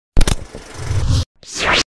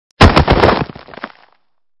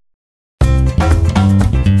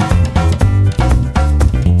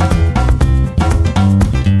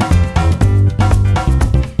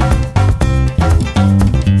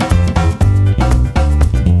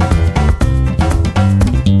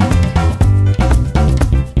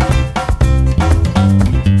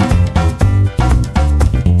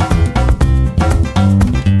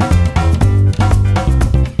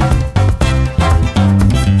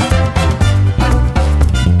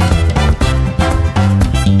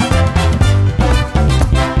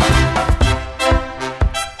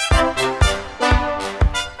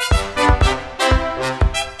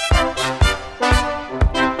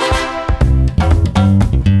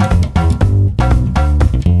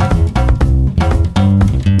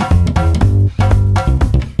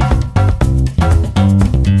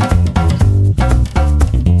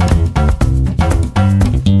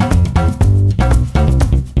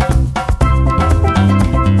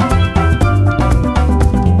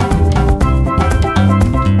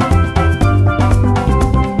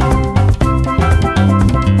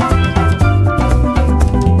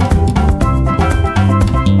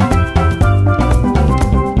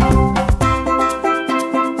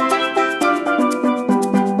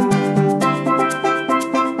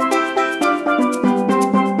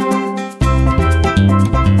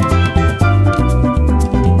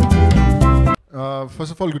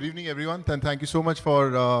First of all, good evening everyone and thank you so much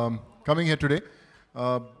for coming here today.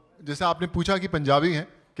 जैसे आपने पूछा कि पंजाबी हैं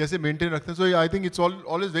कैसे मेंटेन रखते हैं, so I think it's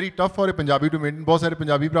always very tough for a Punjabi to maintain. बहुत सारे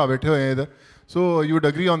पंजाबी भरा बैठे हुए हैं इधर, so you would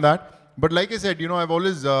agree on that. But like I said, you know, I've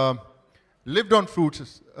always lived on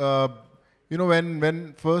fruits. You know,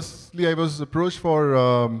 when firstly I was approached by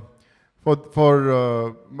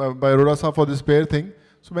Arora Saab for this pair thing,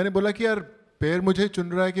 so मैंने बोला कि यार pair मुझे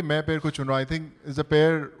चुन रहा है कि मैं pair को चुन रहा हूँ. I think it's a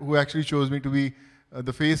pair who actually chose me to be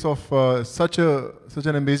the face of such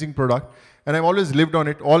an amazing product, and I've always lived on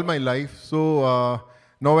it all my life. So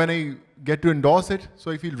now when I get to endorse it,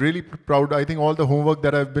 so I feel really proud. I think all the homework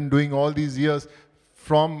that I've been doing all these years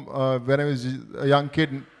from when I was a young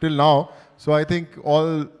kid till now, so I think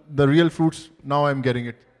all the real fruits, now I'm getting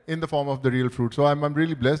it in the form of the real fruit. So I'm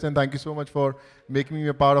really blessed, and thank you so much for making me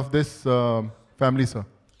a part of this family, sir.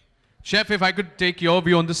 Chef, if I could take your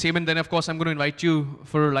view on the same, and then of course I'm going to invite you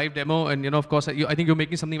for a live demo, and you know, of course, I think you're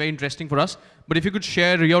making something very interesting for us. But if you could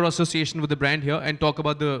share your association with the brand here and talk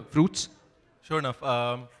about the fruits. Sure enough.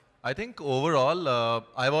 I think overall,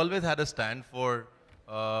 I've always had a stand for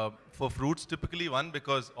fruits. Typically, one,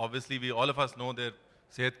 because obviously all of us know they're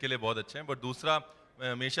सेहत के लिए बहुत अच्छे हैं. But दूसरा,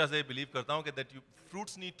 मैं हमेशा से believe करता हूँ कि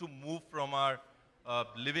fruits need to move from our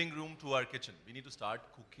living room to our kitchen. We need to start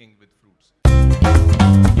cooking with fruits.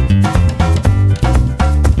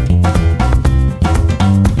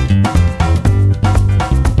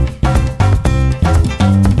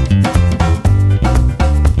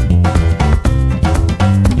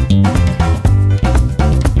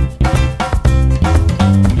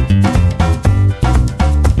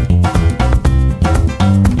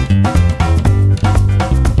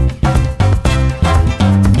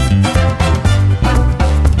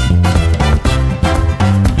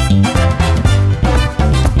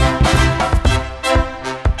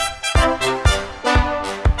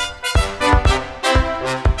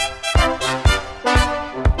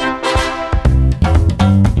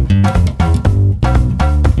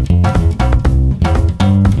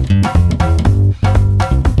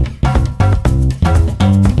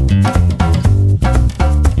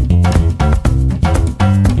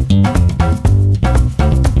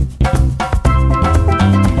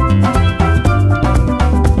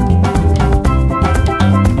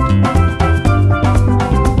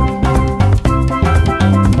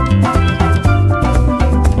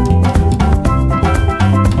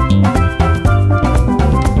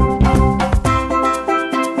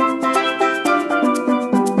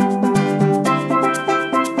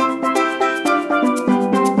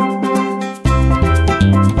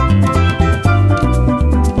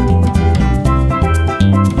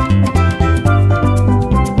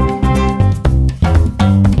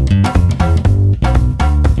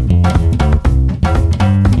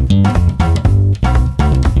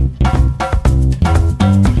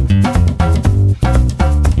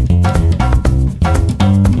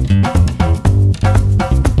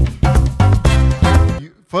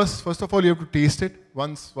 First of all, you have to taste it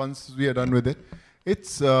once we are done with it.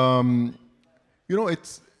 It's, you know,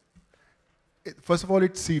 first of all,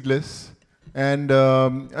 it's seedless. And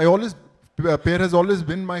pear has always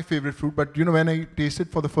been my favorite fruit. But, you know, when I tasted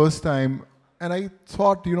for the first time, and I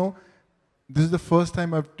thought, you know, this is the first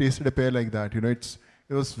time I've tasted a pear like that. You know, it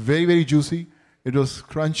was very, very juicy. It was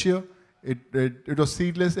crunchier. It was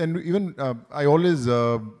seedless. And even I always,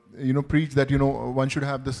 you know, preach that, you know, one should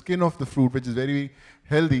have the skin of the fruit, which is very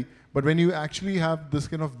healthy. But when you actually have the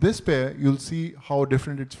skin of this pear, you'll see how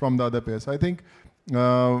different it's from the other pears. So I think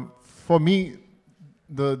for me,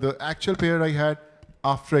 the actual pear I had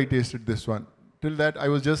after I tasted this one. Till that, I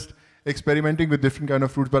was just experimenting with different kind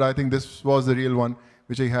of fruits, but I think this was the real one,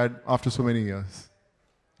 which I had after so many years.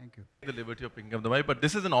 Thank you. The liberty of picking up the mic, but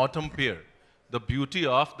this is an autumn pear. The beauty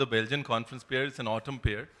of the Belgian conference pear is an autumn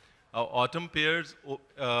pear. Autumn pears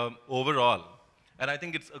overall, and I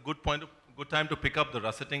think it's a good time to pick up the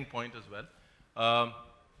russeting point as well.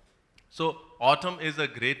 So autumn is a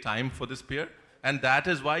great time for this pear, and that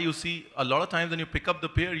is why you see a lot of times when you pick up the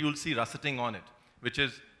pear, you'll see russeting on it, which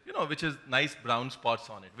is, you know, which is nice brown spots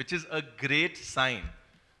on it, which is a great sign.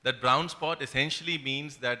 That brown spot essentially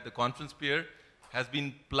means that the conference pear has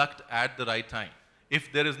been plucked at the right time.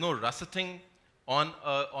 If there is no russeting on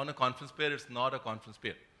a conference pear, it's not a conference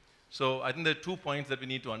pear. So I think there are 2 points that we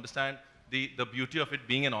need to understand: the beauty of it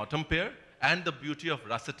being an autumn pear and the beauty of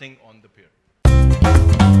russeting on the pear.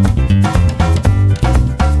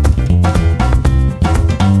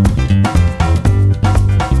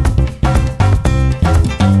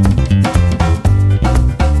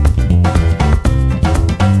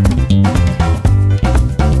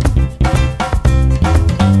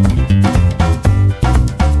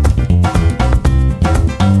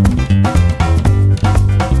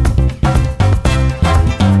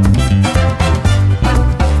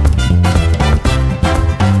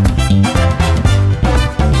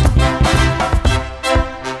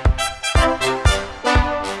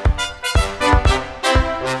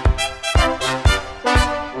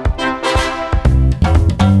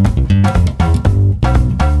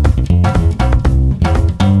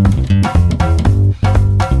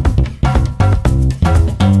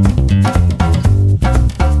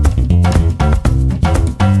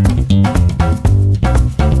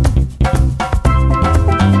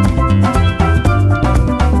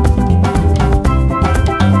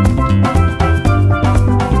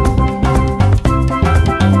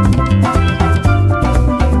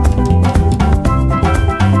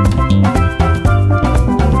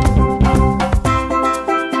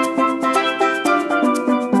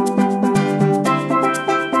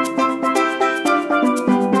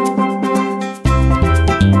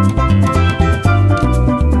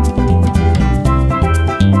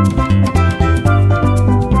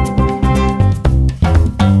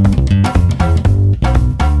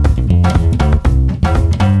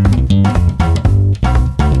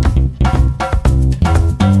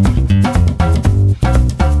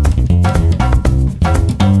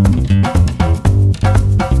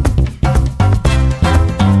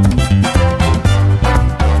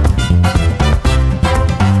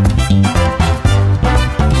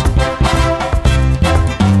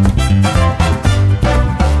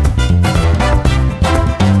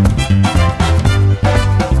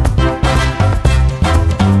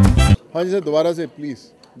 हाँ जी sir, दोबारा से please,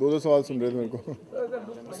 दो सवाल सुन रहे थे मेरे को।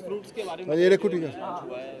 Fruits के बारे में हाँ ये रखो, ठीक है।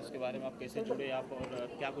 हुआ है, उसके बारे में आप कैसे जुड़े आप और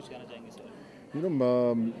क्या कुछ कहना चाहेंगे सर? यू नो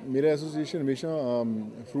मेरा एसोसिएशन हमेशा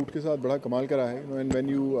फ्रूट के साथ बड़ा कमाल करा है, and when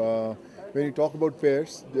you talk about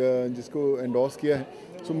pairs जिसको एंडोर्स किया है,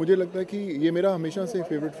 सो मुझे लगता है कि ये मेरा हमेशा से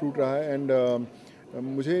फेवरेट फ्रूट रहा है। एंड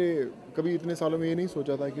मुझे कभी इतने सालों में ये नहीं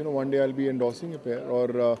सोचा था कि one day I will be endorsing a pair,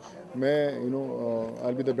 और मैं I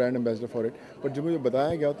will be the brand ambassador for it. But जब मुझे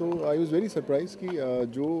बताया गया तो आई वाज वेरी सरप्राइज कि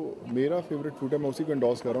जो मेरा फेवरेट फ्रूट है मैं उसी को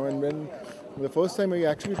एंडोर्स कर रहा हूँ। And when the first time I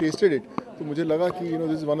actually tested it, तो मुझे लगा कि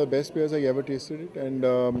this is one of the best pairs I ever tested it, and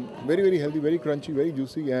very very healthy, very crunchy, very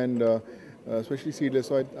juicy, and specially seedless.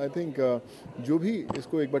 So I think जो भी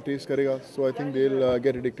इसको एक बार test करेगा, सो I think they will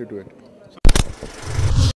get addicted to it.